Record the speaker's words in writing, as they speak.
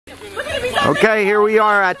Okay, here we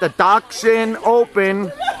are at the Dachshund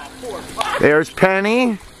Open. There's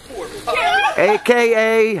Penny,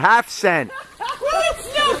 aka Half Cent.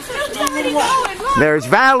 There's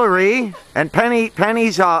Valerie, and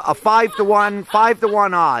Penny's a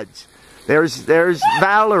 5-to-1 odds. There's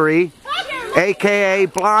Valerie, aka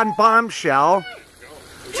Blonde Bombshell,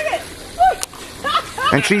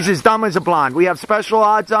 and she's as dumb as a blonde. We have special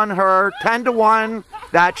odds on her, 10-to-1,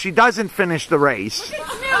 that she doesn't finish the race.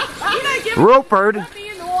 Rupert,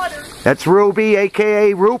 that's Ruby,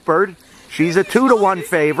 aka Rupert. She's a 2-to-1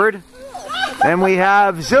 favorite. And we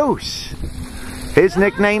have Zeus. His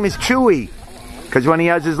nickname is Chewy, because when he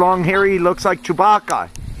has his long hair, he looks like Chewbacca.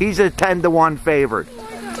 He's a 10-to-1 favorite.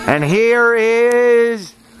 And here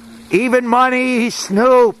is Even Money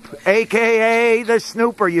Snoop, aka the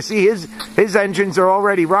Snooper. You see, his engines are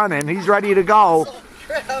already running. He's ready to go.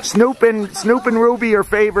 Snoop and Ruby are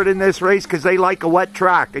favored in this race because they like a wet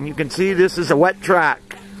track. And you can see this is a wet track.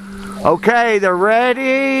 Okay, they're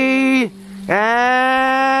ready.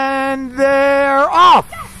 And they're off.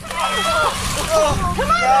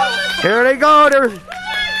 Here they go.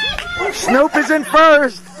 Snoop is in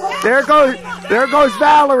first. There goes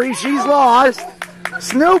Valerie. She's lost.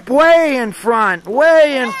 Snoop way in front.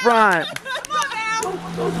 Way in front.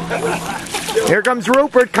 Here comes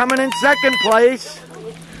Rupert coming in second place.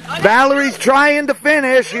 Valerie's trying to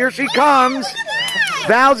finish. Here she comes.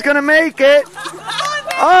 Val's gonna make it.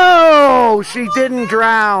 Oh, she didn't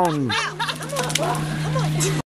drown.